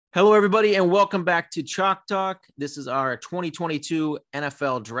Hello, everybody, and welcome back to Chalk Talk. This is our 2022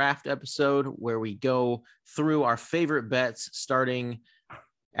 NFL Draft episode where we go through our favorite bets, starting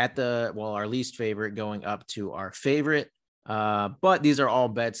at our least favorite, going up to our favorite. But these are all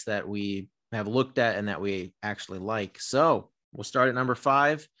bets that we have looked at and that we actually like. So we'll start at number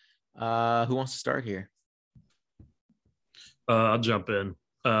 5. Who wants to start here? I'll jump in.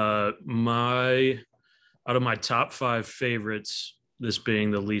 Out of my top 5 favorites, this being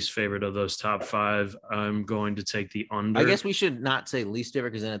the least favorite of those top 5, I'm going to take the under. I guess we should not say least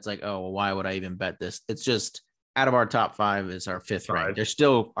favorite because then it's like, oh, well, why would I even bet this? It's just out of our top 5 is our 5th rank. They're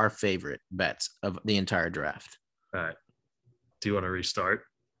still our favorite bets of the entire draft. All right. Do you want to restart?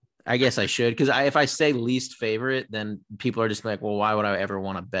 I guess I should, because if I say least favorite, then people are just like, well, why would I ever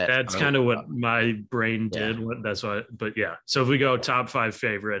want to bet? That's kind of what my brain did. Yeah. That's why. But yeah. So if we go top 5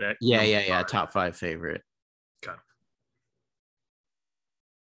 favorite. Yeah. Top 5 favorite. Okay.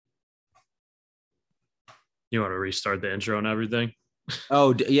 You want to restart the intro and everything?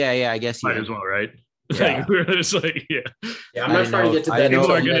 Oh, yeah. I guess might as well, right? Yeah. It's like, yeah. I'm not trying to get to that. People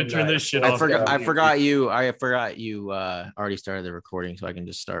are going to turn this shit off. I forgot you already started the recording, so I can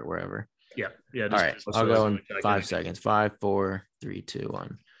just start wherever. Yeah. All right. I'll go in 5 seconds. 5, 4, 3, 2,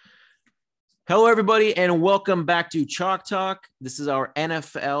 1. Hello, everybody, and welcome back to Chalk Talk. This is our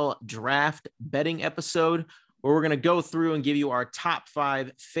NFL Draft betting episode where we're going to go through and give you our top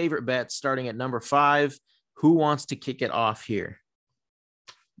 5 favorite bets, starting at number 5. Who wants to kick it off here?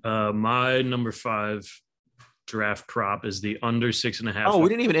 My number 5 draft prop is the under 6.5. Oh, we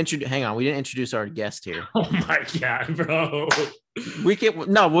didn't even introduce. Hang on, we didn't introduce our guest here. Oh my god, bro!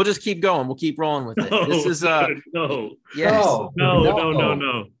 We'll just keep going. We'll keep rolling with it. This is no. Yes.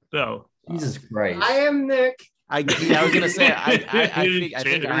 No. Jesus Christ! I am Nick. I was gonna say. I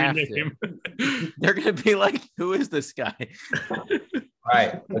think I have to. They're gonna be like, "Who is this guy?" All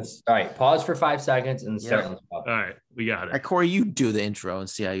right. Pause for 5 seconds and start. Yeah. All right, we got it. All right, Corey, you do the intro and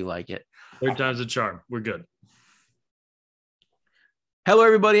see how you like it. 3rd time's a charm. We're good. Hello,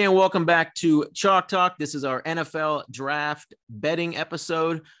 everybody, and welcome back to Chalk Talk. This is our NFL Draft betting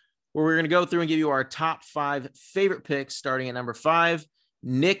episode where we're going to go through and give you our top 5 favorite picks, starting at number 5.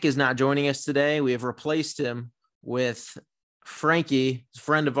 Nick is not joining us today. We have replaced him with Frankie, a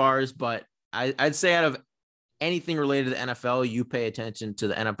friend of ours, but I'd say out of anything related to the NFL, you pay attention to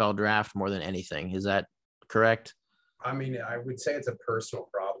the NFL draft more than anything. Is that correct? I mean, I would say it's a personal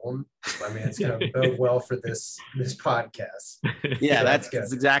problem. I mean, it's going to bode well for this podcast. Yeah, that's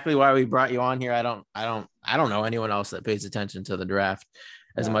exactly why we brought you on here. I don't know anyone else that pays attention to the draft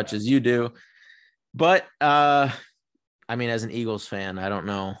as much as you do. But I mean, as an Eagles fan, I don't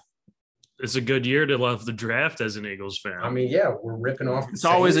know. It's a good year to love the draft as an Eagles fan. I mean, yeah, we're ripping off. It's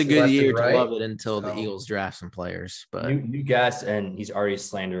always a good year to love it until the Eagles draft some players. But you guess, and he's already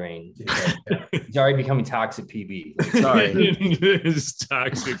slandering. He's already becoming toxic PB. Sorry, it's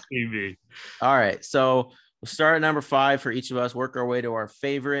toxic PB. All right, so we'll start at number 5 for each of us. Work our way to our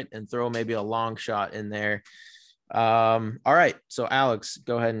favorite and throw maybe a long shot in there. All right, so Alex,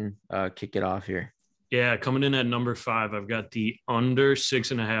 go ahead and kick it off here. Yeah, coming in at number 5, I've got the under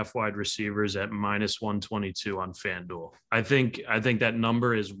 6.5 wide receivers at -122 on FanDuel. I think that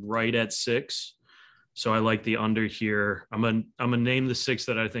number is right at 6, so I like the under here. I'm gonna name the 6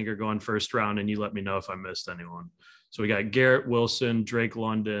 that I think are going first round, and you let me know if I missed anyone. So we got Garrett Wilson, Drake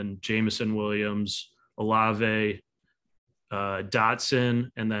London, Jameson Williams, Olave,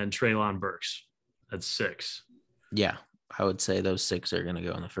 Dotson, and then Treylon Burks. That's 6. Yeah, I would say those 6 are gonna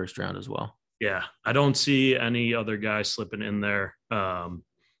go in the first round as well. Yeah, I don't see any other guy slipping in there.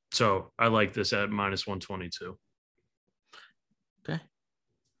 So I like this at -122. Okay.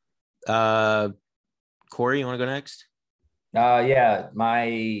 Corey, you want to go next? Yeah,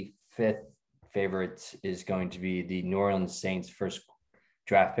 my 5th favorite is going to be the New Orleans Saints first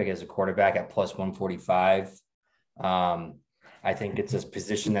draft pick as a quarterback at +145. I think it's a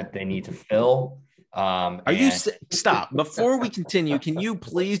position that they need to fill. Stop before we continue? Can you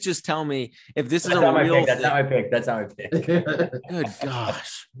please just tell me if this is a real thing? That's not my pick. Good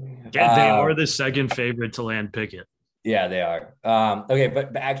gosh. They are the 2nd favorite to land Pickett. Yeah, they are. Okay,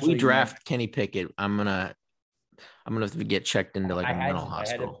 but actually, we draft Kenny Pickett. I'm gonna have to get checked into like a mental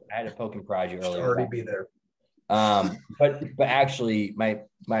hospital. I had a poking prod you earlier. Already be there. But actually, my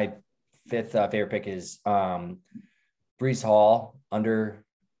 5th favorite pick is Breece Hall under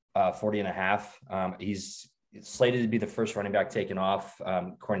 40.5. He's slated to be the first running back taken off.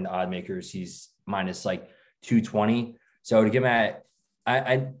 According to odd makers, he's -220. So to give him at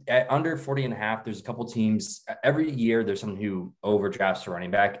under 40.5, there's a couple teams every year. There's someone who overdrafts a running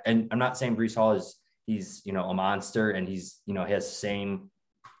back. And I'm not saying Breece Hall he's a monster and he has the same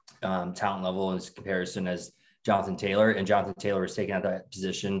talent level in comparison as Jonathan Taylor. And Jonathan Taylor was taken out of that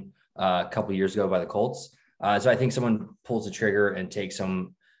position a couple of years ago by the Colts. So I think someone pulls the trigger and takes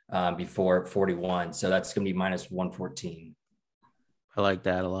him before 41. So that's going to be minus 114. I like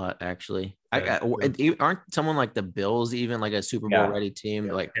that a lot, actually. Aren't someone like the Bills even like a Super Bowl ready team,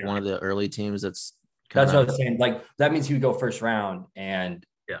 one of the early teams that's what I was saying. Like that means he would go first round, and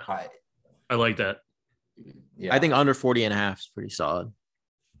I like that. Yeah. I think under 40.5 is pretty solid.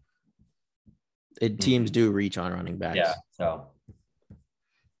 Teams do reach on running backs. Yeah. So,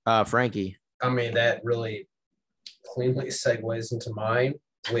 Frankie. I mean, that really cleanly segues into mine,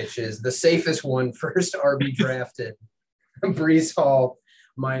 which is the safest one. First RB drafted, Breece Hall,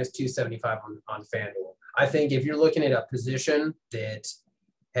 minus 275 on FanDuel. I think if you're looking at a position that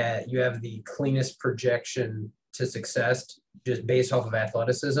you have the cleanest projection to success just based off of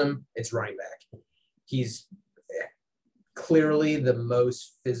athleticism, it's running back. He's clearly the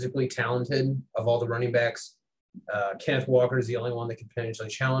most physically talented of all the running backs. Kenneth Walker is the only one that can potentially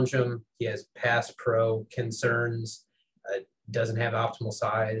challenge him. He has pass pro concerns, doesn't have optimal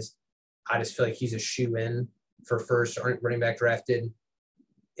size. I just feel like he's a shoe-in for first running back drafted.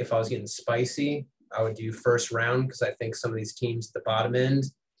 If I was getting spicy, I would do first round because I think some of these teams at the bottom end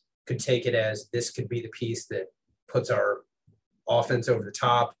could take it as this could be the piece that puts our offense over the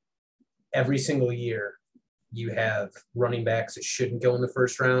top. Every single year, you have running backs that shouldn't go in the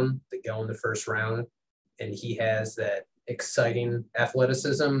first round that go in the first round. And he has that exciting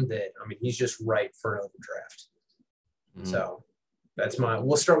athleticism that, I mean, he's just ripe for another draft. So that's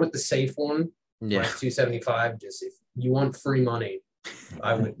we'll start with the safe one. Yeah. 275. Just if you want free money,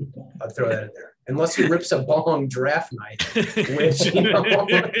 I'd throw that in there. Unless he rips a bong draft night, which,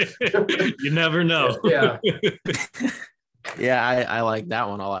 you never know. Yeah. Yeah, I like that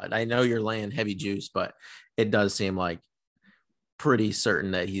one a lot. I know you're laying heavy juice, but it does seem like pretty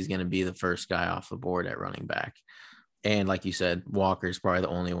certain that he's going to be the first guy off the board at running back. And like you said, Walker's probably the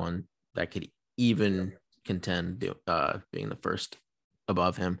only one that could even contend being the first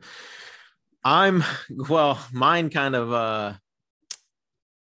above him. Mine kind of,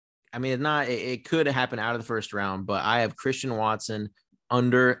 it could happen out of the first round, but I have Christian Watson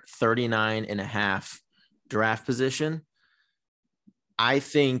under 39.5 draft position. I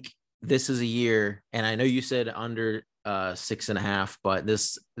think this is a year, and I know you said under 6.5, but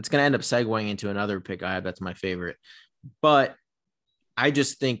it's going to end up segueing into another pick I have. That's my favorite. But I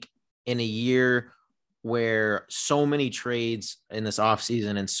just think in a year where so many trades in this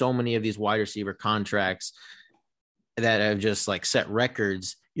offseason and so many of these wide receiver contracts that have just like set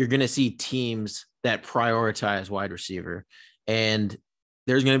records, you're going to see teams that prioritize wide receiver. And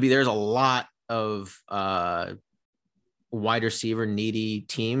there's a lot of wide receiver needy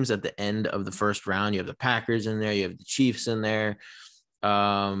teams at the end of the first round. You have the Packers in there, you have the Chiefs in there.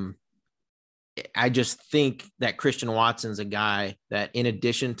 I just think that Christian Watson's a guy that, in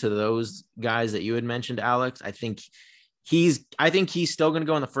addition to those guys that you had mentioned, Alex, I think he's still going to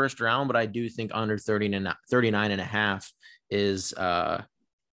go in the first round, but I do think under 39.5 is a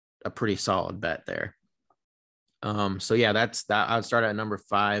pretty solid bet there. So yeah, that's that. I'd start at number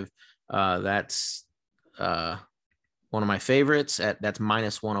 5. That's one of my favorites that's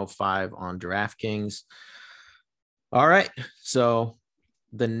minus 105 on DraftKings. All right. So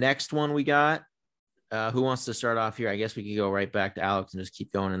the next one we got, who wants to start off here? I guess we could go right back to Alex and just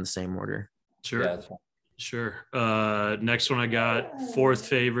keep going in the same order. Sure. Yeah, sure. Next one I got, fourth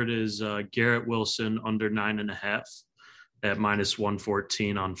favorite is Garrett Wilson under 9.5 at minus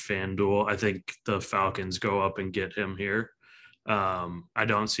 114 on FanDuel. I think the Falcons go up and get him here. I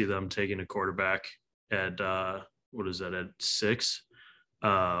don't see them taking a quarterback at what is that, at 6?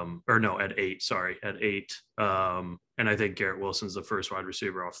 At 8, sorry, at 8. And I think Garrett Wilson's the first wide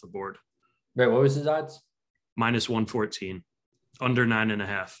receiver off the board. Wait, what was his odds? Minus 114, under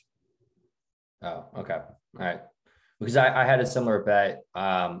 9.5. Oh, okay. All right. Because I had a similar bet,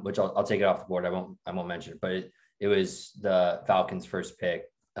 which I'll take it off the board. I won't mention it, but it was the Falcons' first pick,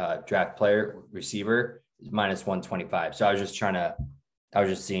 draft player receiver, minus 125. So I was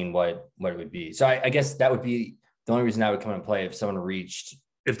just seeing what it would be. So I guess that would be the only reason that would come into play if someone reached.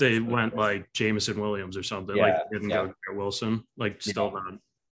 If they went like Jameson Williams or something, like didn't go Garrett Wilson, like still not.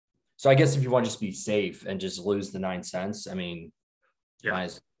 So I guess if you want to just be safe and just lose the 9 cents, I mean,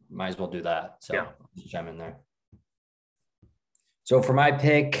 might as well do that. So just chime in there. So for my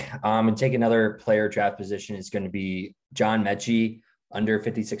pick, and take another player draft position, is going to be John Mechie under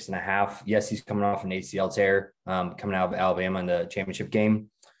 56.5. Yes, he's coming off an ACL tear, coming out of Alabama in the championship game.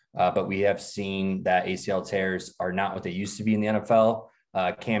 But we have seen that ACL tears are not what they used to be in the NFL.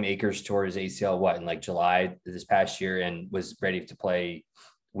 Cam Akers tore his ACL in like July this past year and was ready to play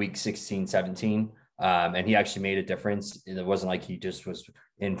week 16, 17. And he actually made a difference. It wasn't like he just was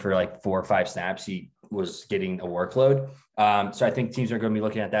in for like 4 or 5 snaps. He was getting a workload. So I think teams are going to be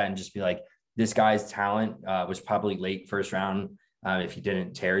looking at that and just be like, this guy's talent was probably late first round if he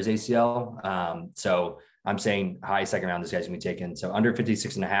didn't tear his ACL. So I'm saying high second round, this guy's going to be taken. So under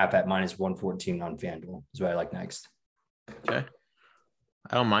 56.5 at -114 on FanDuel is what I like next. Okay.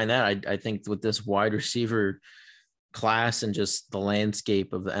 I don't mind that. I think with this wide receiver class and just the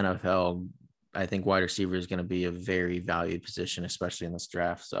landscape of the NFL, I think wide receiver is going to be a very valued position, especially in this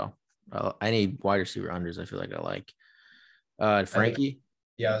draft. So any wide receiver unders, I feel like I like. Frankie?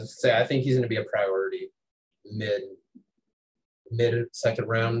 I was say I think he's going to be a priority mid second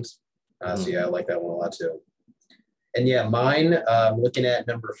round. So yeah, I like that one a lot too. And yeah, mine, looking at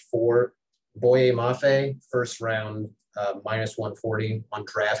number 4, Boye Mafe, first round, -140 on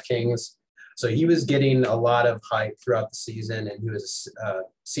DraftKings. So he was getting a lot of hype throughout the season, and he was a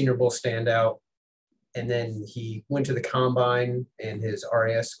Senior Bowl standout. And then he went to the combine, and his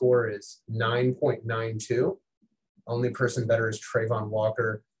RAS score is 9.92. Only person better is Trayvon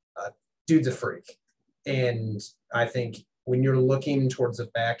Walker. Dude's a freak. And I think when you're looking towards the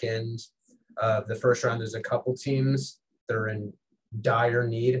back end of the first round, there's a couple teams that are in dire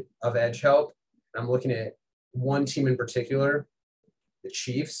need of edge help. I'm looking at one team in particular, the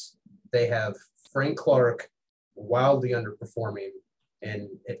Chiefs. They have Frank Clark wildly underperforming. And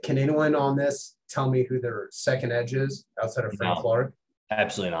can anyone on this tell me who their second edge is outside of Frank Clark?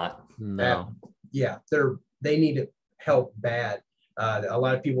 Absolutely not. No. They need help bad. A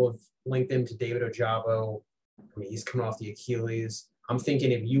lot of people have linked him to David Ojabo. I mean, he's coming off the Achilles. I'm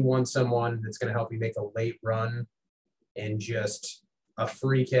thinking if you want someone that's going to help you make a late run and just a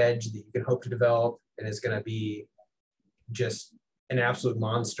freak edge that you can hope to develop, and is going to be just an absolute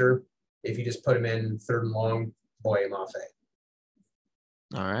monster, if you just put him in third and long, Boye Mafe.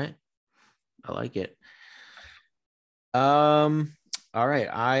 All right. I like it. All right.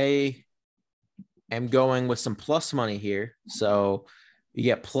 I am going with some plus money here. So you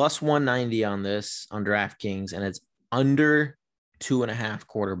get plus 190 on this on DraftKings, and it's under 2.5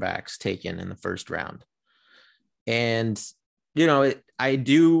 quarterbacks taken in the first round. And, I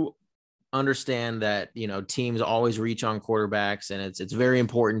do understand that, teams always reach on quarterbacks, and it's very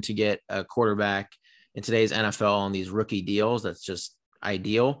important to get a quarterback in today's NFL on these rookie deals. That's just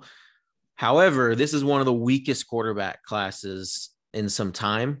ideal. However, this is one of the weakest quarterback classes in some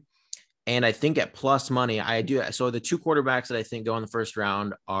time. And I think at plus money, I do. So the 2 quarterbacks that I think go in the first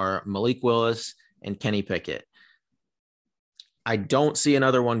round are Malik Willis and Kenny Pickett. I don't see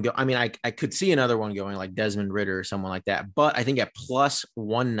another one go. I mean, I could see another one going like Desmond Ridder or someone like that. But I think at plus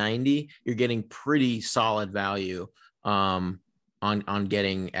 190, you're getting pretty solid value on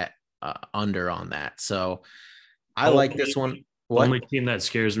getting at under on that. So I like this one. What? The only team that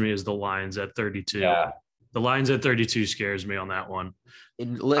scares me is the Lions at 32. Yeah. The Lions at 32 scares me on that one.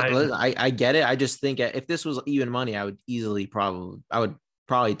 I get it. I just think if this was even money, I would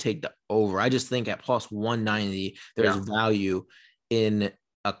probably take the over. I just think at plus 190, there's value in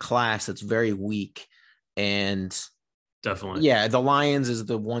a class that's very weak. And definitely, yeah, the Lions is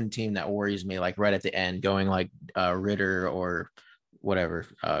the one team that worries me, like right at the end, going like Ritter or whatever,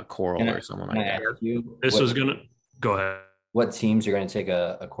 Coral or someone like that. Go ahead. What teams are going to take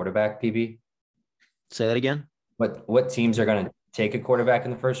a quarterback, PB? Say that again. What teams are going to take a quarterback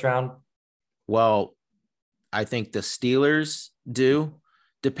in the first round? Well, I think the Steelers do.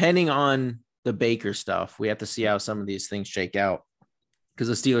 Depending on the Baker stuff, we have to see how some of these things shake out. Because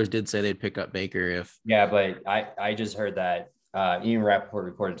the Steelers did say they'd pick up Baker if. Yeah, but I just heard that Ian Rappaport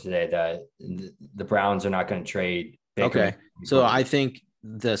reported today that the Browns are not going to trade Baker. Okay, so I think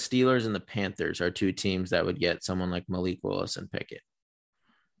the Steelers and the Panthers are 2 teams that would get someone like Malik Willis and Pickett.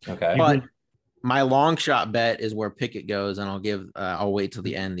 Okay, but my long shot bet is where Pickett goes, and I'll wait till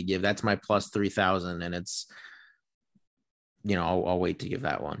the end to give. That's my plus 3,000, and it's. I'll wait to give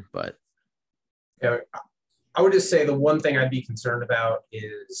that one, but yeah, I would just say the one thing I'd be concerned about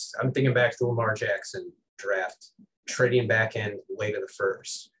is I'm thinking back to the Lamar Jackson draft, trading back end late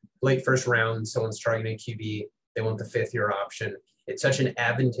first round. Someone's targeting QB. They want the 5th-year option. It's such an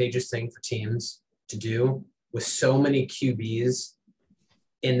advantageous thing for teams to do with so many QBs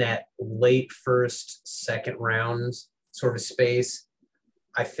in that late first, second round sort of space.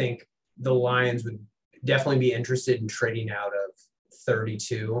 I think the Lions would definitely be interested in trading out of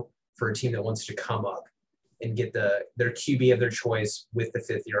 32 for a team that wants to come up and get their QB of their choice with the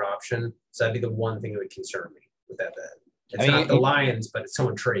 5th-year option. So that'd be the one thing that would concern me with that bet. It's not the Lions, but it's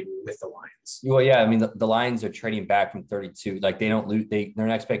someone trading with the Lions. Well, yeah, I mean the Lions are trading back from 32. Like they don't lose. Their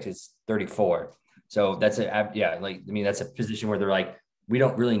next pick is 34. So that's that's a position where they're like we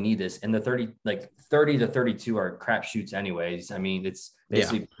don't really need this. And the 30 to 32 are crapshoots anyways. I mean, it's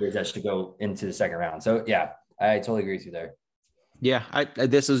basically players that should go into the second round. So yeah, I totally agree with you there. Yeah,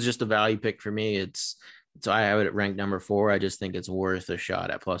 this is just a value pick for me. So I have it rank number 4. I just think it's worth a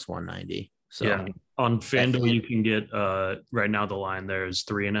shot at plus 190. So yeah, on FanDuel you can get right now the line there is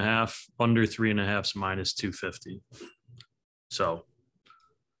 3.5. Under 3.5 is minus 250. So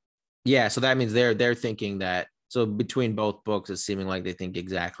yeah, so that means they're thinking that. So between both books, it's seeming like they think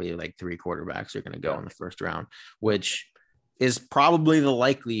exactly like 3 quarterbacks are going to go in the first round, which is probably the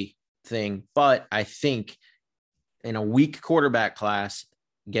likely thing. But I think in a weak quarterback class,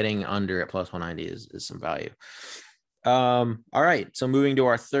 getting under at plus 190 is some value. All right. So moving to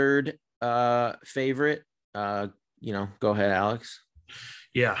our third favorite, go ahead, Alex.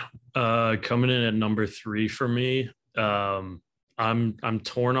 Yeah. Coming in at number 3 for me. I'm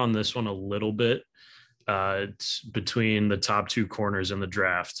torn on this one a little bit. It's between the top 2 corners in the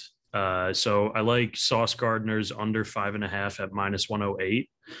draft. So I like Sauce Gardner's under 5.5 at minus 108,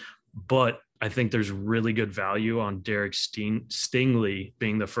 but I think there's really good value on Derek Stingley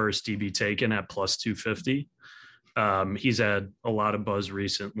being the first DB taken at plus 250. He's had a lot of buzz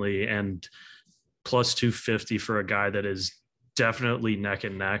recently, and plus 250 for a guy that is definitely neck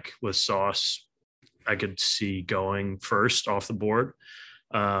and neck with Sauce, I could see going first off the board.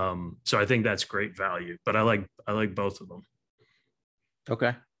 So I think that's great value, but I like both of them.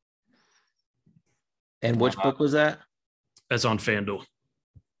 Okay. And which book was that? That's on FanDuel.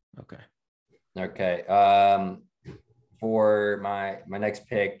 Okay. For my next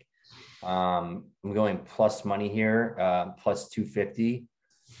pick, I'm going plus money here, plus 250.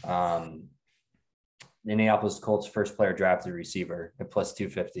 The Indianapolis Colts first player drafted receiver at plus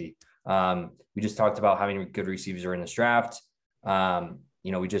 250. We just talked about how many good receivers are in this draft.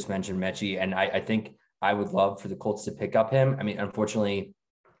 We just mentioned Mechie, and I think I would love for the Colts to pick up him. I mean, unfortunately,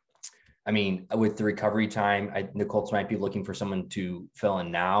 with the recovery time, the Colts might be looking for someone to fill in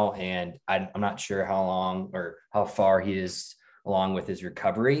now, and I'm not sure how long or how far he is along with his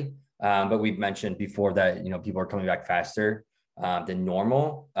recovery. But we've mentioned before that, people are coming back faster than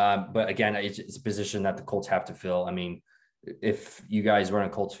normal. But again, it's a position that the Colts have to fill. I mean, if you guys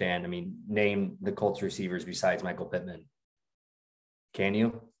weren't a Colts fan, name the Colts receivers besides Michael Pittman. Can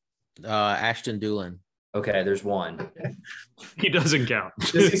you? Ashton Dulin. Okay, there's one. He doesn't count.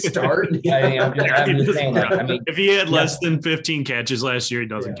 Does he start? I'm just saying that. If he had less than 15 catches last year, he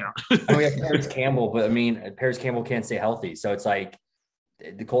doesn't count. We have Paris Campbell, but Paris Campbell can't stay healthy. So it's like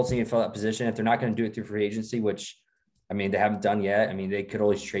the Colts need to fill that position. If they're not going to do it through free agency, which, they haven't done yet. They could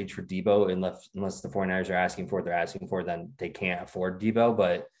always trade for Debo unless the 49ers are asking for what they're asking for, then they can't afford Debo.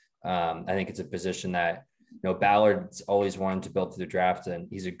 But I think it's a position that, Ballard's always wanted to build through the draft, and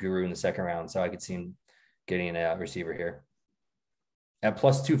he's a guru in the second round. So I could see him getting a receiver here at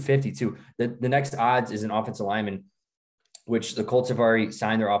plus 250 too. The next odds is an offensive lineman, which the Colts have already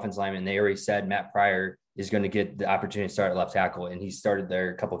signed their offensive lineman. They already said Matt Pryor is going to get the opportunity to start at left tackle, and he started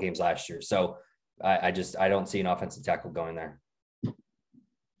there a couple games last year. So I don't see an offensive tackle going there.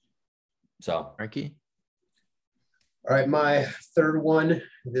 So Frankie. All right, my third one.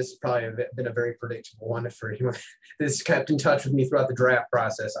 This has probably been a very predictable one for anyone. This kept in touch with me throughout the draft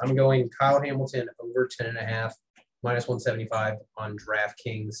process. I'm going Kyle Hamilton over 10.5, minus 175 on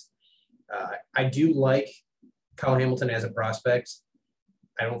DraftKings. I do like Kyle Hamilton as a prospect.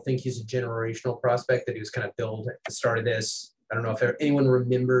 I don't think he's a generational prospect that he was kind of billed at the start of this. I don't know if anyone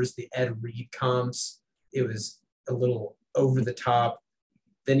remembers the Ed Reed comps. It was a little over the top.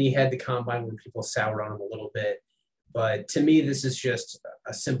 Then he had the combine where people soured on him a little bit. But to me, this is just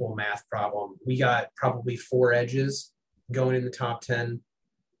a simple math problem. We got probably 4 edges going in the top 10.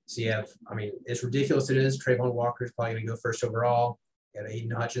 So you have, as ridiculous it is, Trayvon Walker is probably going to go first overall. You have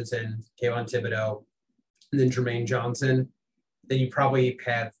Aiden Hutchinson, Kayvon Thibodeau, and then Jermaine Johnson. Then you probably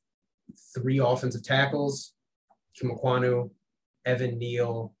have 3 offensive tackles, Kim Okwonu, Evan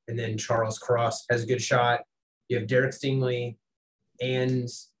Neal, and then Charles Cross has a good shot. You have Derek Stingley and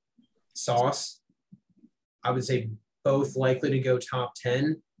Sauce. I would say both likely to go top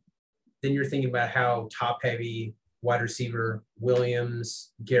 10. Then you're thinking about how top-heavy wide receiver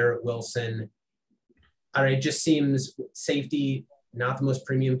Williams, Garrett Wilson. It just seems safety, not the most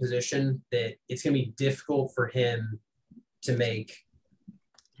premium position, that it's going to be difficult for him to make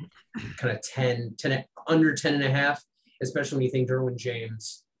kind of 10 under 10.5, especially when you think Derwin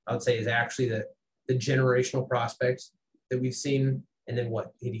James, I would say, is actually the generational prospect that we've seen. And then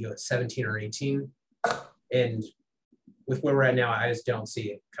what, did he go at 17 or 18? And with where we're at now, I just don't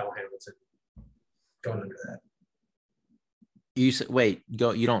see Kyle Hamilton going under that. You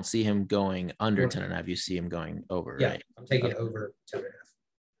don't see him going under 10.5. You see him going over, Yeah, right? I'm taking it over 10.5.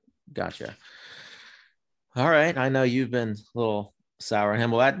 Gotcha. All right. I know you've been a little sour on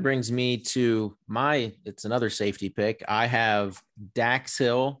him. Well, that brings me to it's another safety pick. I have Dax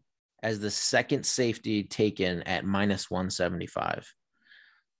Hill as the second safety taken at -175.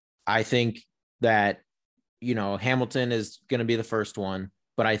 I think that, Hamilton is going to be the first one,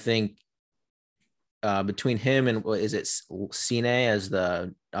 but I think between him and is it Cine as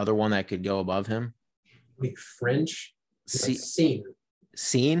the other one that could go above him? Wait, French? Scene?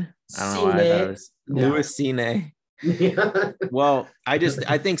 I don't know why I thought it was Louis Cine. Yeah. Well, I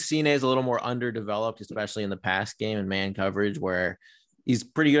think Cine is a little more underdeveloped, especially in the pass game and man coverage, where he's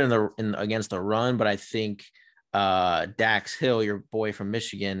pretty good against the run. But I think Dax Hill, your boy from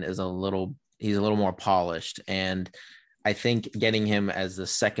Michigan, he's a little more polished, and I think getting him as the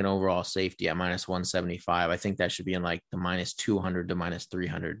second overall safety at -175, I think that should be in like the -200 to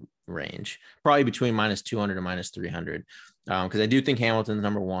 -300 range, probably between -200 to -300, because I do think Hamilton's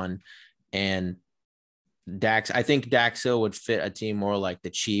number one, and I think Dax Hill would fit a team more like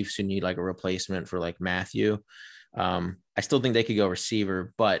the Chiefs, who need like a replacement for like Matthew. I still think they could go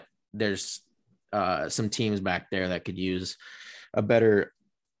receiver, but there's some teams back there that could use a better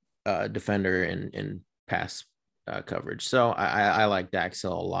defender in pass coverage. So I like Dax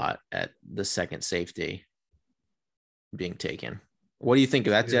Hill a lot at the second safety being taken. What do you think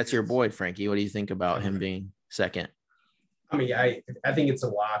of that? That's your boy, Frankie. What do you think about him being second? I mean, I think it's a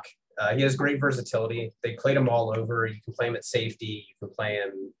lock. He has great versatility. They played him all over. You can play him at safety. You can play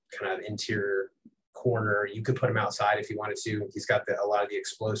him kind of interior corner. You could put him outside if you wanted to. He's got a lot of the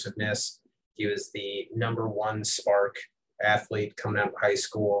explosiveness. He was the number one spark athlete coming out of high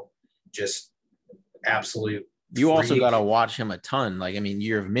school. Just absolute. You freak. Also got to watch him a ton. Like, I mean,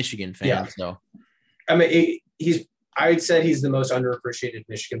 you're a Michigan fan, yeah. So. I mean, I'd said he's the most underappreciated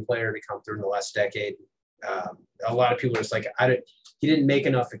Michigan player to come through in the last decade. A lot of people are just like, he didn't make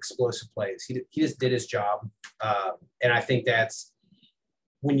enough explosive plays. He just did his job. And I think that's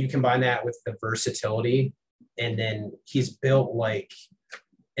when you combine that with the versatility, and then he's built like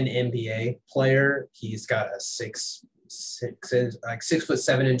an NBA player. He's got a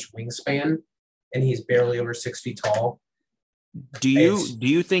 6'7" wingspan, and he's barely over 6 feet tall. Do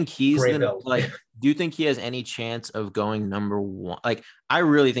you think he's do you think he has any chance of going number one? Like, I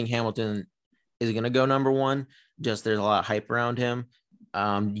really think Hamilton is going to go number one. Just there's a lot of hype around him.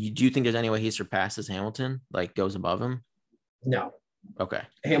 Do you think there's any way he surpasses Hamilton, like goes above him? No. Okay.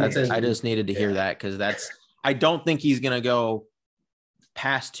 Hamilton. I just needed to hear that, because I don't think he's going to go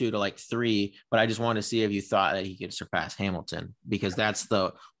past 2 to like 3, but I just wanted to see if you thought that he could surpass Hamilton, because that's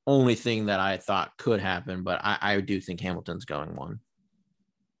the only thing that I thought could happen. But I do think Hamilton's going 1.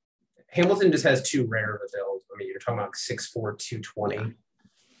 Hamilton just has too rare of a build. I mean, you're talking about 6'4", 220, yeah.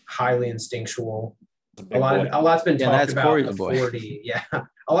 Highly instinctual. A lot's been talked about the 40. Yeah,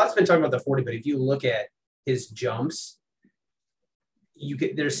 a lot's been talked about the 40. But if you look at his jumps, you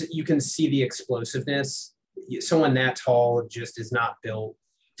can see the explosiveness. Someone that tall just is not built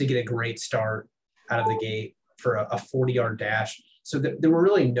to get a great start out of the gate for a 40-yard dash. So there were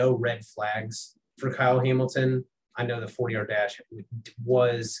really no red flags for Kyle Hamilton. I know the 40-yard dash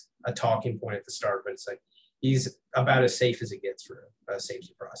was a talking point at the start, but it's like he's about as safe as it gets for a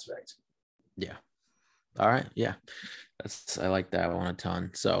safety prospect. Yeah. All right. Yeah. I like that one a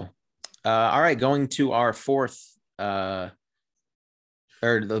ton. So, all right, going to our fourth, or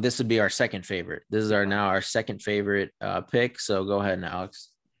this would be our second favorite. This is our second favorite pick. So go ahead, Alex.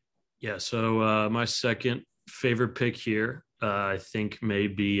 Yeah. So my second favorite pick here, I think may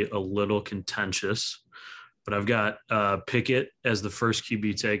be a little contentious, but I've got Pickett as the first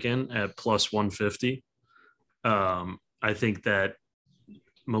QB taken at +150. I think that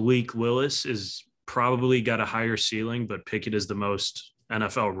Malik Willis is probably got a higher ceiling, but Pickett is the most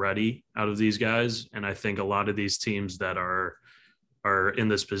NFL ready out of these guys. And I think a lot of these teams that are in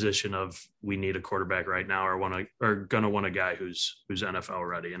this position of we need a quarterback right now are going to want a guy who's NFL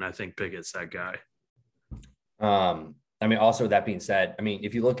ready. And I think Pickett's that guy. I mean, also that being said, I mean,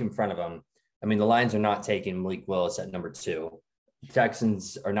 if you look in front of them, I mean, the Lions are not taking Malik Willis at number 2.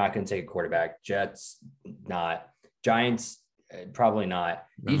 Texans are not going to take a quarterback. Jets, not. Giants, probably not.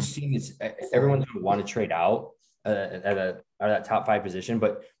 No. Each team is everyone's going to want to trade out at that top 5 position,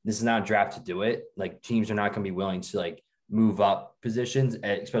 but this is not a draft to do it. Like, teams are not going to be willing to like move up positions,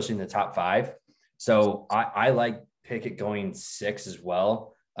 especially in the top 5. So I like Pickett going 6 as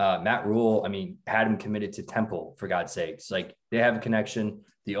well. Matt Rule, I mean, had him committed to Temple, for God's sakes. Like, they have a connection.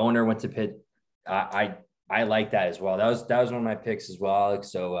 The owner went to Pitt. I like that as well. That was one of my picks as well,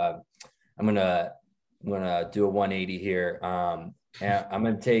 Alex. So I'm gonna do a 180 here. And I'm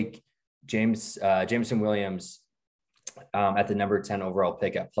gonna take Jameson Williams at the number 10 overall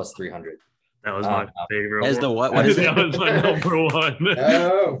pick at plus 300. That was my favorite. As the what is it? That was my number one.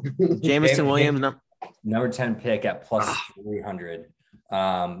 Oh, Jameson Williams. Number 10 pick at plus 300.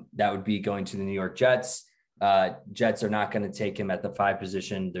 That would be going to the New York Jets. Jets are not going to take him at the 5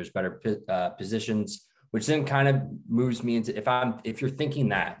 position. There's better positions, which then kind of moves me into if you're thinking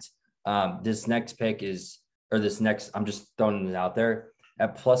that this next pick I'm just throwing it out there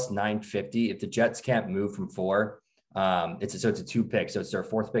at plus 950. If the Jets can't move from 4, it's a 2 pick. So it's their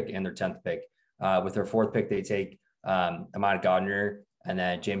 4th pick and their 10th pick. With their 4th pick, they take Ahmad Gardner and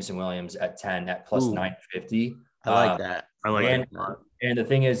then Jameson Williams at 10 at plus 950. I like that. I like it. And the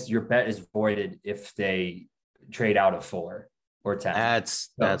thing is, your bet is voided if they trade out of 4 or 10.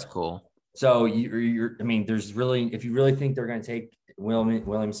 That's cool. So there's really, if you really think they're going to take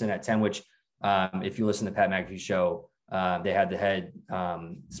Williamson at 10, which if you listen to Pat McAfee's show, they had the head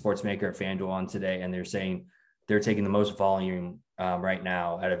sports maker at FanDuel on today, and they're saying they're taking the most volume right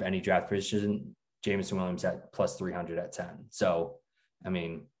now out of any draft position. Jameson Williams at plus 300 at 10. So,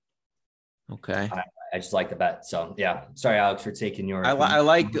 okay. I just like the bet. So yeah, sorry, Alex, for taking your. I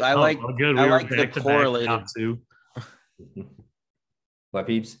like good. I like the correlated too. What,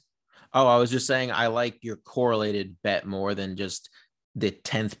 peeps? Oh, I was just saying I like your correlated bet more than just the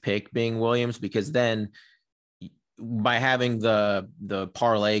 10th pick being Williams, because then by having the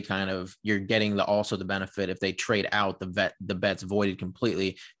parlay kind of, you're getting also the benefit if they trade out the bet's voided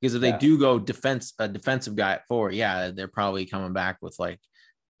completely, because if they do go a defensive guy at 4, they're probably coming back with like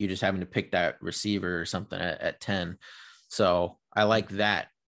you just having to pick that receiver or something at 10. So I like that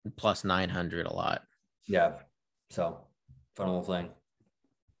plus 900 a lot. Yeah. So fun little thing.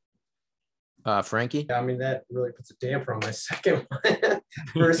 Frankie? That really puts a damper on my second one.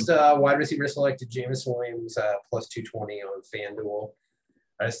 First wide receiver selected, Jameson Williams, plus 220 on FanDuel.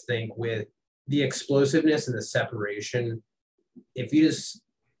 I just think with the explosiveness and the separation,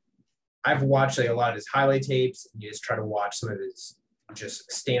 I've watched a lot of his highlight tapes, and you just try to watch some of his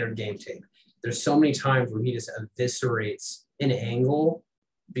just standard game tape. There's so many times where he just eviscerates an angle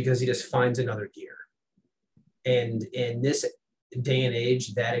because he just finds another gear. And in this day and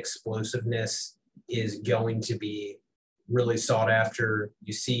age, that explosiveness is going to be really sought after.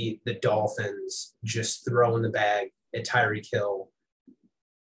 You see the Dolphins just throw in the bag at Tyreek Hill.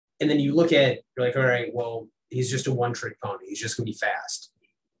 And then you look at, you're like, all right, well, he's just a one-trick pony. He's just going to be fast.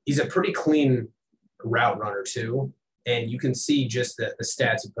 He's a pretty clean route runner too. And you can see just the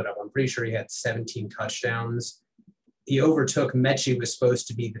stats he put up. I'm pretty sure he had 17 touchdowns. He overtook Mechie, was supposed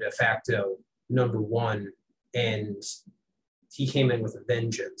to be the de facto number 1. And he came in with a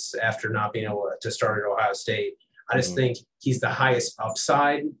vengeance after not being able to start at Ohio State. I just think he's the highest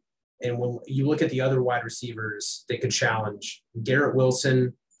upside. And when you look at the other wide receivers that could challenge, Garrett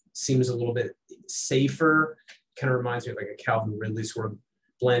Wilson seems a little bit safer. Kind of reminds me of like a Calvin Ridley sort of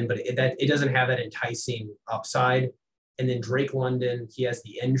blend, but it doesn't have that enticing upside. And then Drake London, he has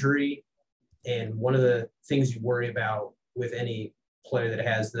the injury. And one of the things you worry about with any player that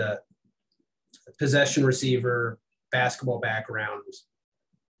has the possession receiver, basketball background,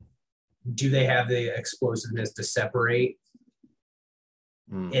 do they have the explosiveness to separate?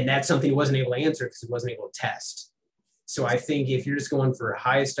 And that's something he wasn't able to answer because he wasn't able to test. So I think if you're just going for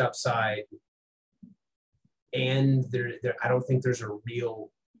highest upside, and I don't think there's a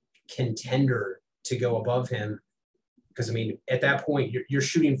real contender to go above him, because at that point you're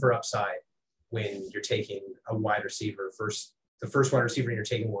shooting for upside when you're taking a wide receiver the first wide receiver, and you're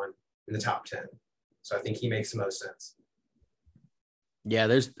taking one in the top 10. So I think he makes the most sense. Yeah,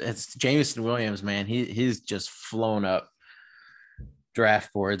 it's Jameson Williams, man. He's just flown up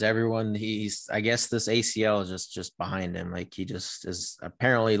draft boards. Everyone, I guess this ACL is just behind him. Like he just is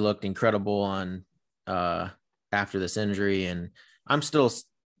apparently looked incredible on after this injury, and I'm still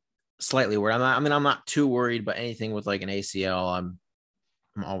slightly worried. I'm not too worried, but anything with like an ACL, I'm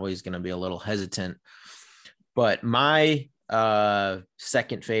always going to be a little hesitant. But my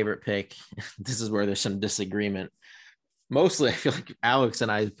second favorite pick, this is where there's some disagreement. Mostly, I feel like Alex and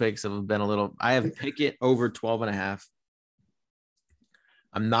I's picks have been I have Pickett over 12.5.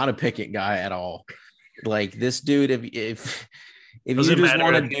 I'm not a Pickett guy at all. Like this dude, if you just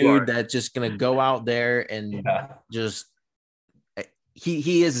want a dude that's just going to go out there and just,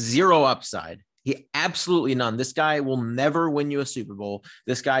 he has zero upside. He absolutely none. This guy will never win you a Super Bowl.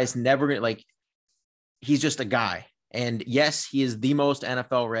 This guy's never going to he's just a guy. And yes, he is the most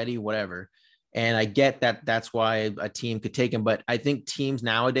NFL ready, whatever. And I get that that's why a team could take him. But I think teams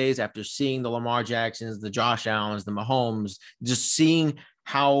nowadays, after seeing the Lamar Jacksons, the Josh Allens, the Mahomes, just seeing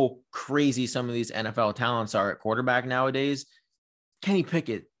how crazy some of these NFL talents are at quarterback nowadays, Kenny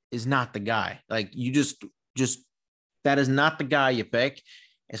Pickett is not the guy. Like you just that is not the guy you pick.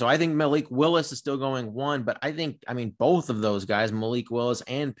 And so I think Malik Willis is still going 1, but I mean, both of those guys, Malik Willis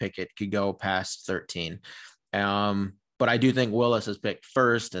and Pickett, could go past 13. But I do think Willis is picked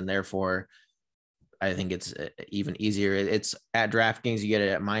first, and therefore I think it's even easier. It's at DraftKings, you get it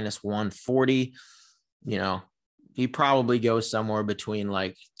at minus 140. You know, he probably goes somewhere between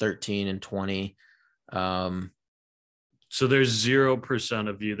like 13 and 20. So there's 0%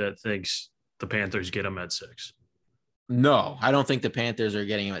 of you that thinks the Panthers get him at 6. No, I don't think the Panthers are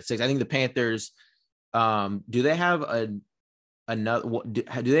getting him at 6. I think the Panthers, do they have another? Do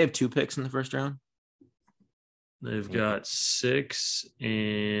they have 2 picks in the first round? They've got 6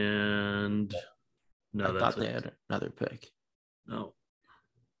 and no, I thought they had another pick. No,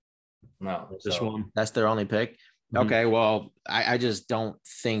 this one. That's their only pick. Mhm. Okay, well, I just don't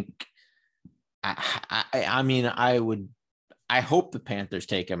think. I mean, I hope the Panthers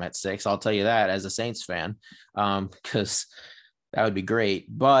take him at 6. I'll tell you that as a Saints fan, because that would be great.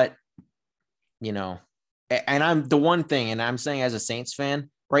 But, you know, and I'm the one thing, and I'm saying as a Saints fan,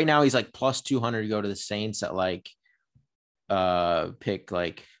 right now he's like plus 200 to go to the Saints at like pick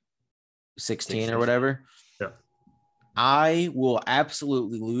like 16 or whatever. Yeah. I will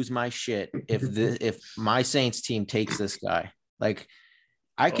absolutely lose my shit if my Saints team takes this guy. Like,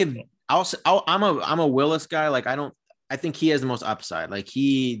 I'm a Willis guy. Like, I think he has the most upside. Like,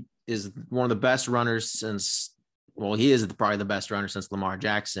 he is one of the best runners he is probably the best runner since Lamar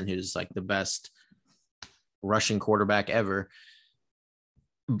Jackson, who's like the best rushing quarterback ever.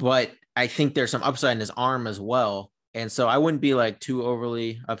 But I think there's some upside in his arm as well. And so I wouldn't be like too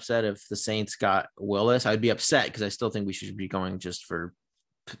overly upset if the Saints got Willis. I'd be upset because I still think we should be going just for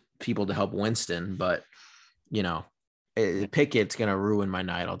people to help Winston. But, you know, Pickett's going to ruin my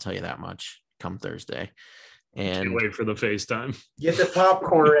night. I'll tell you that much come Thursday. And can't wait for the FaceTime. Get the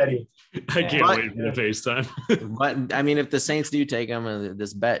popcorn ready. I can't wait for the FaceTime. But I mean, if the Saints do take him,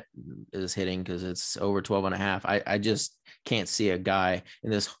 this bet is hitting because it's over 12.5. I just can't see a guy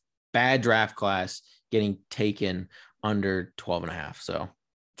in this bad draft class getting taken under 12.5. So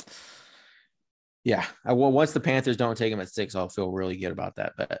yeah, once the Panthers don't take him at 6, I'll feel really good about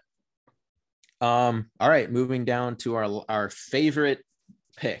that bet. All right, moving down to our favorite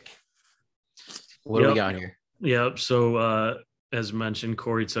pick. What do we got here? Yep. So as mentioned,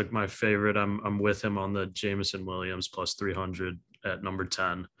 Corey took my favorite. I'm with him on the Jameson Williams plus 300 at number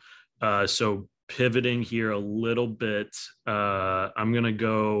 10. So pivoting here a little bit, I'm gonna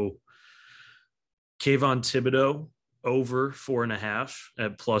go Kayvon Thibodeau over 4.5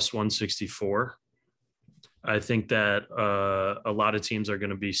 at plus 164. I think that a lot of teams are going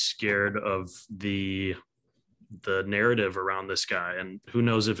to be scared of the narrative around this guy, and who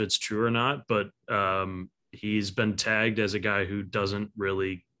knows if it's true or not, but he's been tagged as a guy who doesn't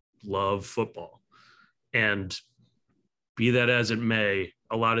really love football. And be that as it may,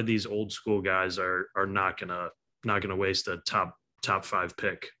 a lot of these old school guys are not gonna waste a top 5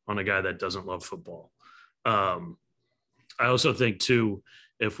 pick on a guy that doesn't love football. I also think too,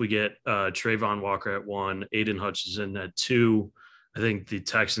 if we get Trayvon Walker at 1, Aiden Hutchinson at 2, I think the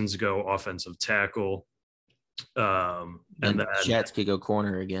Texans go offensive tackle. And then Jets could go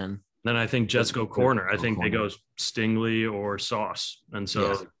corner again. Then I think Jets go corner. I think they go Stingley or Sauce. And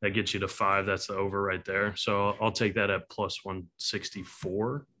so that gets you to 5. That's the over right there. So I'll take that at plus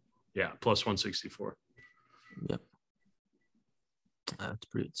 164. Yeah, plus 164. Yep.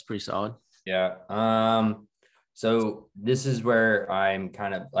 It's pretty solid. Yeah. So this is where I'm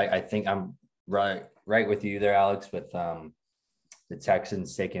kind of like, I think I'm right with you there, Alex, with the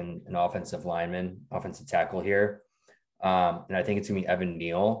Texans taking an offensive tackle here. And I think it's gonna be Evan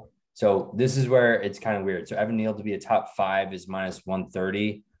Neal. So this is where it's kind of weird. So Evan Neal to be a top 5 is minus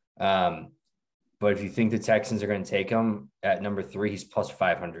 130. But if you think the Texans are going to take him at number 3, he's plus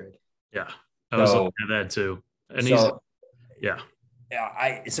 500. Yeah. I was looking at that too. And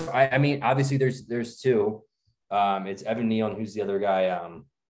I mean, obviously there's 2. It's Evan Neal and who's the other guy?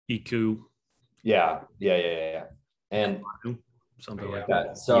 Iku. Yeah. And something like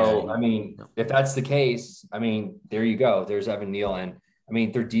that. So, I mean, if that's the case, I mean, there you go. There's Evan Neal. And I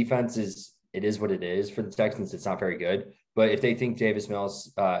mean, their defense is what it is for the Texans. It's not very good. But if they think Davis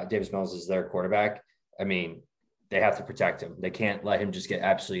Mills is their quarterback, I mean, they have to protect him. They can't let him just get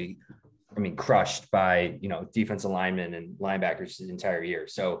absolutely, crushed by, defensive linemen and linebackers the entire year.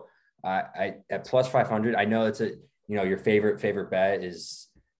 So I at plus 500, I know it's your favorite bet is,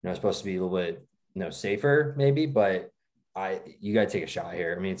 supposed to be a little bit, safer maybe, but you got to take a shot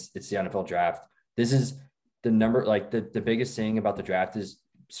here. I mean, it's the NFL draft. This is the number, like the biggest thing about the draft is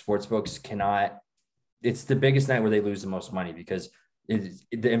sportsbooks it's the biggest night where they lose the most money because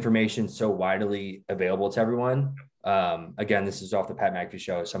the information is so widely available to everyone. Again, this is off the Pat McAfee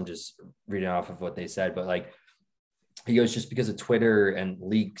show, so I'm just reading off of what they said. But like, he goes, just because of Twitter and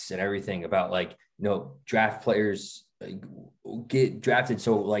leaks and everything about like, draft players get drafted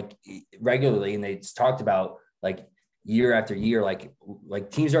so like regularly, and they talked about like year after year,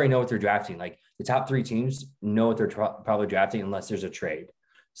 like teams already know what they're drafting. Like the top 3 teams know what they're probably drafting unless there's a trade.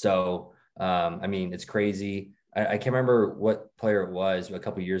 So I mean, it's crazy. I can't remember what player it was a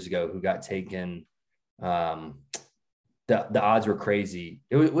couple of years ago who got taken. The odds were crazy.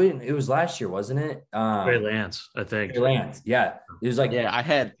 It was last year, wasn't it? Trey Lance, I think. Trey Lance, yeah. It was like, I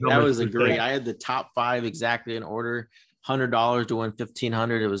had the top 5 exactly in order. $100 to win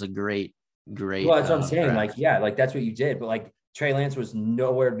 1,500. It was a great. Well, that's what I'm saying. Draft. Like, yeah, like that's what you did. But like Trey Lance was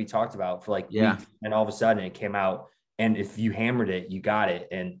nowhere to be talked about for like weeks, and all of a sudden it came out. And if you hammered it, you got it,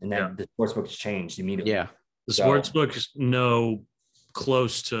 and then the sportsbook has changed immediately. Yeah, the sportsbooks know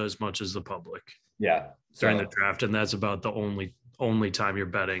close to as much as the public. Yeah. During the draft, and that's about the only time you're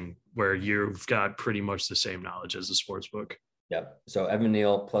betting where you've got pretty much the same knowledge as the sports book. Yep. So Evan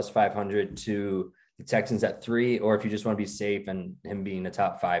Neal plus 500 to the Texans at 3, or if you just want to be safe and him being the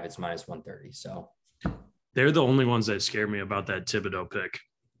top 5, it's minus 130. So they're the only ones that scare me about that Thibodeau pick.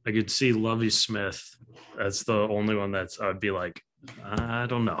 I could see Lovie Smith. That's the only one I'd be like, I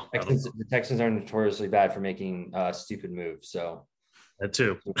don't know. The Texans are notoriously bad for making stupid moves. So that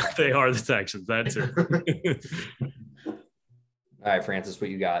too. They are the Texans. That too. All right, Francis, what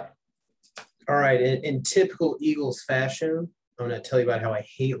you got? All right. In typical Eagles fashion, I'm going to tell you about how I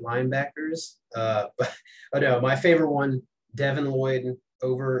hate linebackers. My favorite one, Devin Lloyd,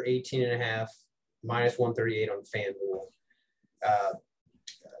 over 18.5, minus 138 on FanDuel.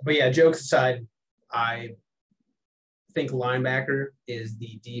 But yeah, jokes aside, I think linebacker is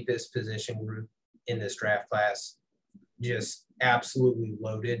the deepest position group in this draft class. Just absolutely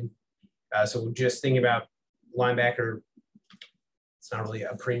loaded. So just thinking about linebacker, it's not really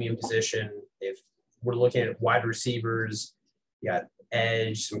a premium position. If we're looking at wide receivers, you got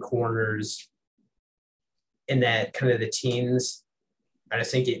edge, some corners, in that kind of the teens, I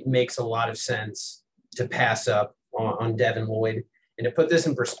just think it makes a lot of sense to pass up on Devin Lloyd. And to put this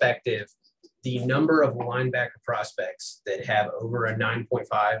in perspective, the number of linebacker prospects that have over a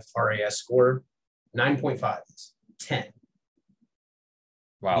 9.5 RAS score, 9.5 is 10.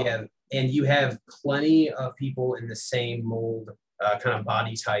 Wow. Yeah, and you have plenty of people in the same mold, kind of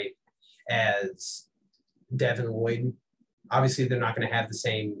body type as Devin Lloyd. Obviously, they're not going to have the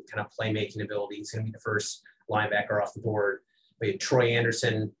same kind of playmaking ability. He's going to be the first linebacker off the board. But Troy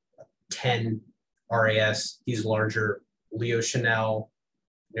Anderson, 10 RAS. He's larger. Leo Chanel,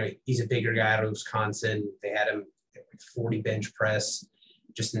 he's a bigger guy out of Wisconsin. They had him 40 bench press.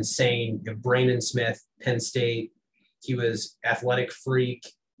 Just insane. You have Brandon Smith, Penn State. He was athletic freak.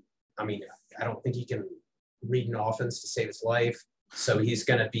 I mean, I don't think he can read an offense to save his life. So he's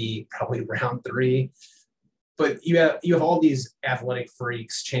going to be probably round 3. But you have all these athletic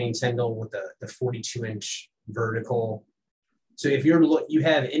freaks, Channing Tindall with the 42-inch vertical. So if you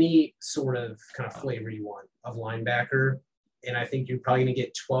have any sort of kind of flavor you want of linebacker, and I think you're probably going to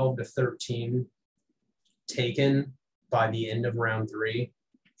get 12 to 13 taken by the end of round 3.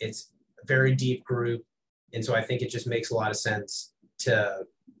 It's a very deep group. And so I think it just makes a lot of sense to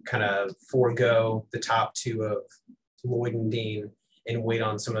kind of forego the top 2 of Lloyd and Dean and wait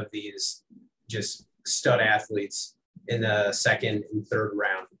on some of these just stud athletes in the 2nd and 3rd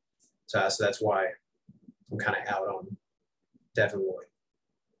round. So that's why I'm kind of out on Devin Lloyd.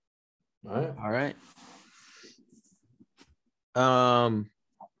 All right. Oh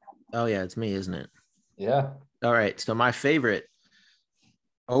yeah, it's me, isn't it? Yeah. All right. So my favorite,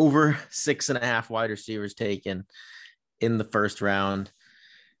 over 6.5 wide receivers taken in the first round.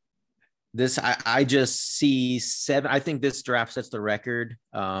 This I just see 7. I think this draft sets the record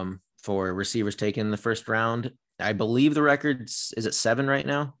for receivers taken in the first round. I believe the record is at 7 right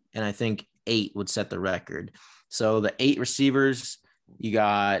now, and I think 8 would set the record. So the 8 receivers, you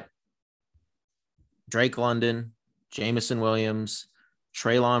got Drake London, Jamison Williams,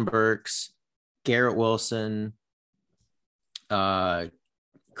 Treylon Burks, Garrett Wilson,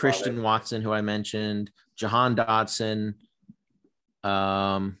 Christian Watson, who I mentioned, Jahan Dotson.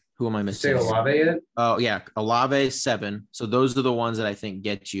 Who am I missing? Say Olave yet? Oh yeah, Olave 7. So those are the ones that I think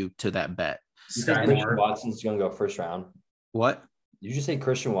get you to that bet. Christian Watson's going to go first round. What? Did you just say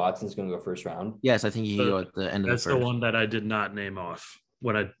Christian Watson's going to go first round? Yes, I think he can go at the end of the first. That's the one that I did not name off.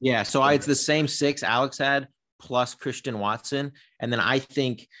 It's the same 6 Alex had plus Christian Watson, and then I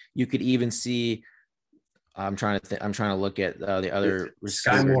think you could even see. I'm trying to look at the other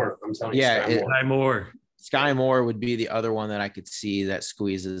Sky Moore. I'm telling you, Sky Moore. Sky Moore would be the other one that I could see that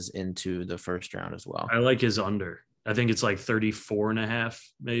squeezes into the first round as well. I like his under. I think it's like 34.5,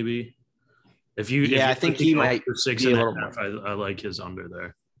 maybe. I think he might for six be and a a little half. I like his under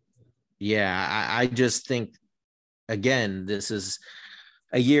there. Yeah, I just think, again, this is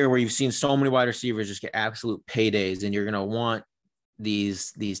a year where you've seen so many wide receivers just get absolute paydays, and you're going to want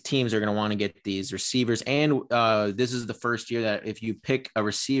these teams are going to want to get these receivers. And this is the first year that if you pick a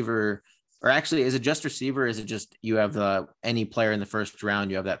receiver, or actually, is it just receiver? Is it just you have any player in the first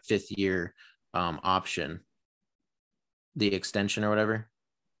round, you have that 5th year option, the extension or whatever?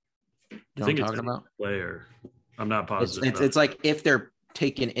 You know I think what I'm it's talking about? Player. I'm not positive. It's like if they're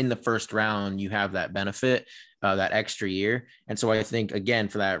taken in the first round, you have that benefit, that extra year. And so I think, again,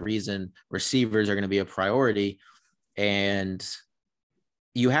 for that reason, receivers are going to be a priority. And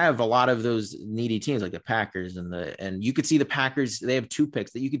you have a lot of those needy teams like the Packers and you could see the Packers, they have 2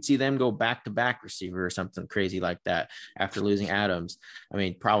 picks that you could see them go back to back receiver or something crazy like that after losing Adams. I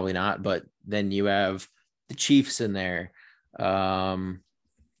mean, probably not, but then you have the Chiefs in there. Sky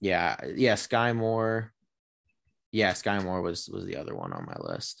Moore. Yeah, Sky Moore was the other one on my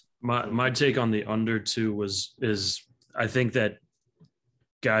list. My take on the under 2 is I think that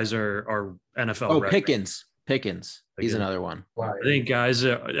guys are NFL ready. Pickens. He's another one.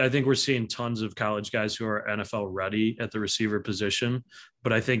 I think we're seeing tons of college guys who are NFL ready at the receiver position,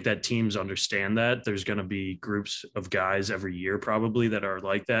 but I think that teams understand that there's going to be groups of guys every year probably that are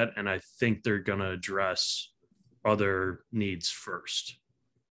like that, and I think they're going to address other needs first.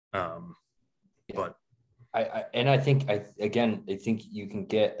 But I think you can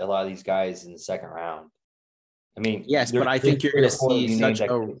get a lot of these guys in the second round. I mean, yes, but I think you're going to see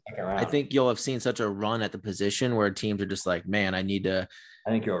I think you'll have seen such a run at the position where teams are just like, man, I think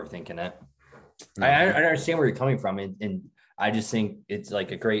you're overthinking it. No. I understand where you're coming from. And I just think it's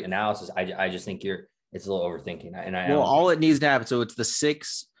like a great analysis. I just think it's a little overthinking. All it needs to happen. So it's the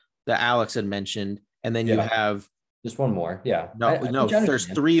 6 that Alex had mentioned. And then you have just one more. Yeah. No, there's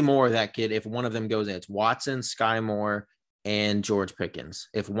 3 more that could, if one of them goes in, it's Watson, Sky Moore, and George Pickens.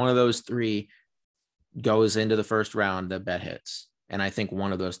 If one of those 3 goes into the first round, the bet hits. And I think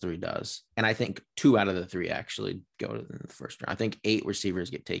one of those 3 does. And I think 2 out of the 3 actually go to the first round. I think 8 receivers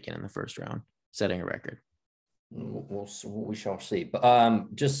get taken in the first round, setting a record. We shall see.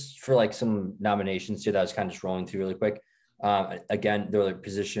 But just for like some nominations here that I was kind of just rolling through really quick. Again, there are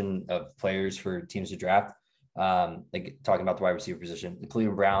position of players for teams to draft. Like talking about the wide receiver position, the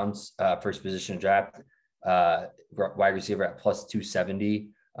Cleveland Browns, first position draft, wide receiver at plus 270.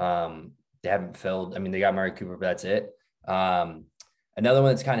 They haven't filled. I mean, they got Murray Cooper, but that's it. Another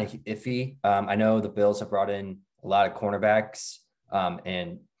one that's kind of iffy. I know the Bills have brought in a lot of cornerbacks,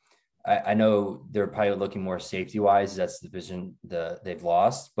 and I know they're probably looking more safety wise. That's the division they've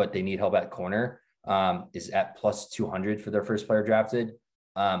lost, but they need help at corner. Is at plus 200 for their first player drafted.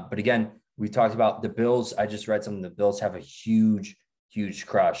 But again, we talked about the Bills. I just read something. The Bills have a huge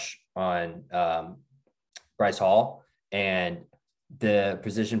crush on Bryce Hall, and the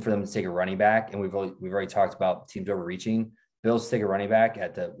position for them to take a running back. And we've already talked about teams overreaching. Bills take a running back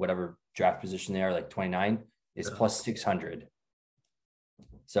at the whatever draft position they are, like 29, is plus 600.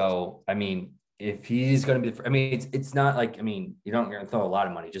 So, I mean, if he's going to be, it's not like, you're not going to throw a lot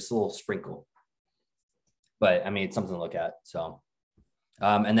of money, just a little sprinkle. But it's something to look at. So,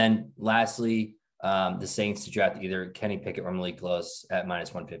 and then lastly, the Saints to draft either Kenny Pickett or Malik Willis at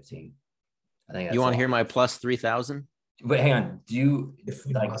minus 115. I think that's you want to hear my plus 3,000? But hang on, the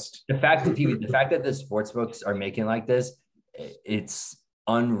fact that the sports books are making like this, it's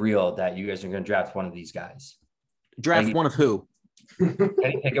unreal that you guys are going to draft one of these guys. Draft one of who?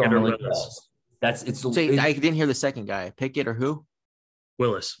 Kenny Pickett or Malik Willis. I didn't hear the second guy. Pickett or who?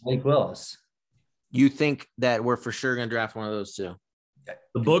 Willis. Malik Willis. You think that we're for sure going to draft one of those 2?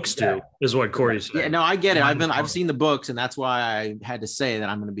 The books do, is what Corey said. Yeah, no, I get it. I've seen the books, and that's why I had to say that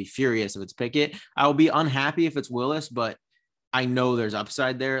I'm going to be furious if it's Pickett. I will be unhappy if it's Willis, but I know there's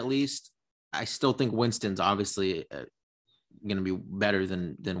upside there at least. I still think Winston's obviously going to be better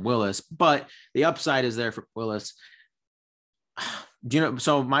than Willis, but the upside is there for Willis. Do you know?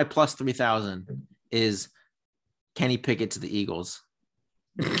 So my plus 3,000 is Kenny Pickett to the Eagles.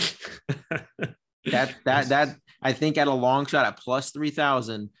 That I think at a long shot at plus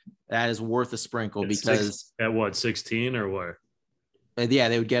 3,000, that is worth a sprinkle because at what 16 or what? Yeah,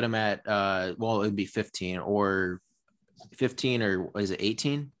 they would get him at it would be 15 or is it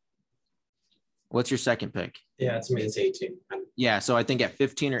 18? What's your second pick? Yeah, to me it's 18. Yeah, so I think at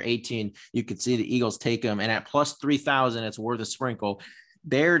 15 or 18, you could see the Eagles take him, and at plus 3,000, it's worth a sprinkle.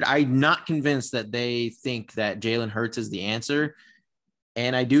 I'm not convinced that they think that Jalen Hurts is the answer.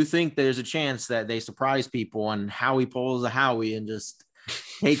 And I do think there's a chance that they surprise people on Howie pulls a Howie and just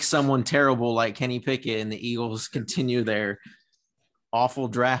take someone terrible like Kenny Pickett and the Eagles continue their awful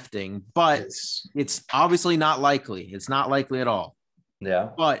drafting, but it's obviously not likely. It's not likely at all. Yeah.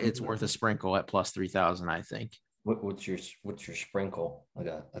 But it's worth a sprinkle at plus 3,000, I think. What's your sprinkle? Like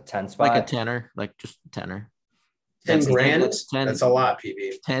a 10 spot? Like a tenner, like just a tenner. 10 grand? 10, that's a lot,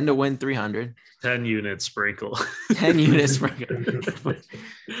 PB. 10 to win 300. 10 units sprinkle. 10 units sprinkle.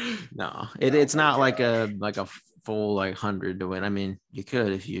 No, it's not like a full like 100 to win. I mean, you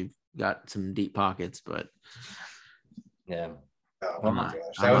could if you got some deep pockets, but yeah. Oh my gosh,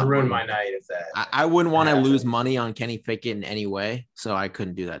 that would ruin my night if that. I wouldn't want to lose money on Kenny Pickett in any way, so I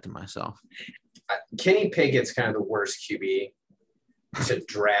couldn't do that to myself. Kenny Pickett's kind of the worst QB to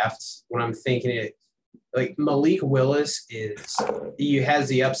draft when I'm thinking it. Like Malik Willis he has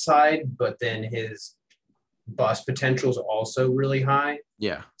the upside, but then his bust potential is also really high.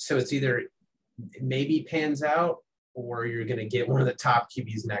 Yeah. So it's either maybe pans out or you're going to get one of the top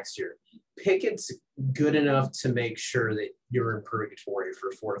QBs next year. Pickett's good enough to make sure that you're in purgatory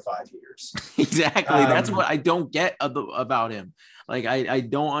for 4 to 5 years. Exactly. That's what I don't get about him. Like, I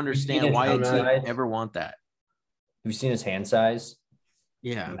don't understand why a team ever want that. Have you seen his hand size?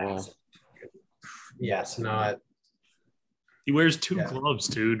 Yeah. Well, yes, not. He wears 2 gloves,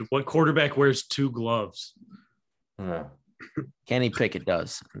 dude. What quarterback wears 2 gloves? Kenny Pickett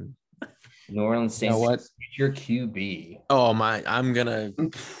does. New Orleans Saints. You know what? Your QB. Oh my! I'm gonna.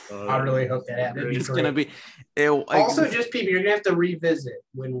 I really hope that happens. It's gonna be. Also, just people, you're gonna have to revisit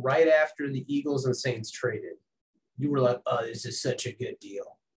when right after the Eagles and Saints traded, you were like, "Oh, this is such a good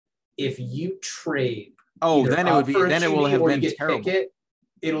deal." If you trade, then it would be. Then it will have been terrible.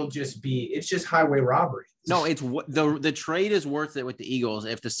 It's just highway robbery. No, it's the trade is worth it with the Eagles.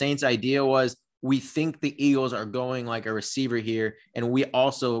 If the Saints' idea was, we think the Eagles are going like a receiver here, and we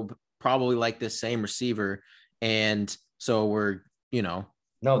also probably like this same receiver, and so we're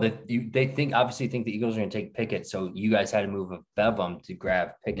no, they obviously think the Eagles are going to take Pickett, so you guys had to move a Bevum to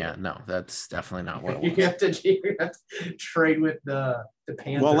grab Pickett. Yeah, no, that's definitely not what it was. you have to trade with the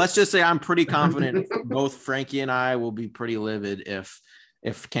Panthers. Well, let's just say I'm pretty confident both Frankie and I will be pretty livid if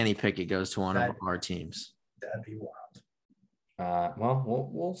Kenny Pickett goes to one of our teams. That'd be wild.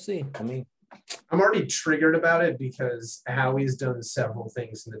 Well, we'll see. I mean, I'm already triggered about it because Howie's done several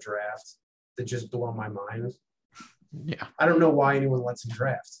things in the draft that just blow my mind. Yeah. I don't know why anyone lets him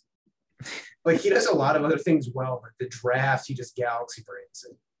draft. Like, he does a lot of other things well, but the draft, he just galaxy brains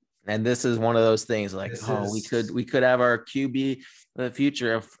it. And this is one of those things like, we could have our QB in the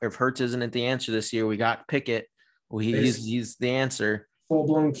future. If Hurts isn't at the answer this year, we got Pickett. He's the answer.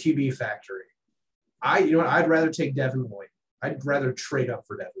 Full-blown QB factory. I'd rather take Devin Lloyd. I'd rather trade up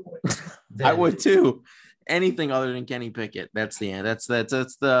for Devin Lloyd. I would too. Anything other than Kenny Pickett. That's the end. That's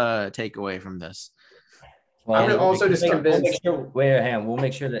the takeaway from this. Well, I'm also just convinced. We'll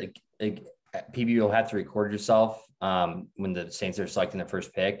make sure that PB will have to record yourself when the Saints are selecting the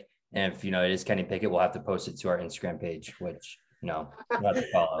first pick. And if it is Kenny Pickett, we'll have to post it to our Instagram page, which we'll have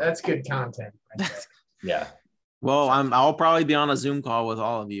to follow. That's good content. Yeah. Well, I'll probably be on a Zoom call with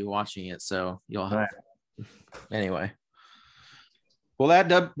all of you watching it, so you'll have. Right. Anyway. Well,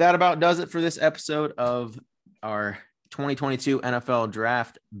 that about does it for this episode of our 2022 NFL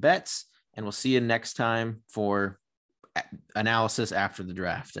Draft Bets, and we'll see you next time for analysis after the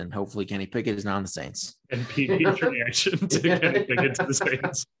draft, and hopefully Kenny Pickett is not on the Saints. And PB's reaction to Kenny Pickett to the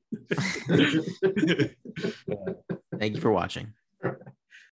Saints. Thank you for watching.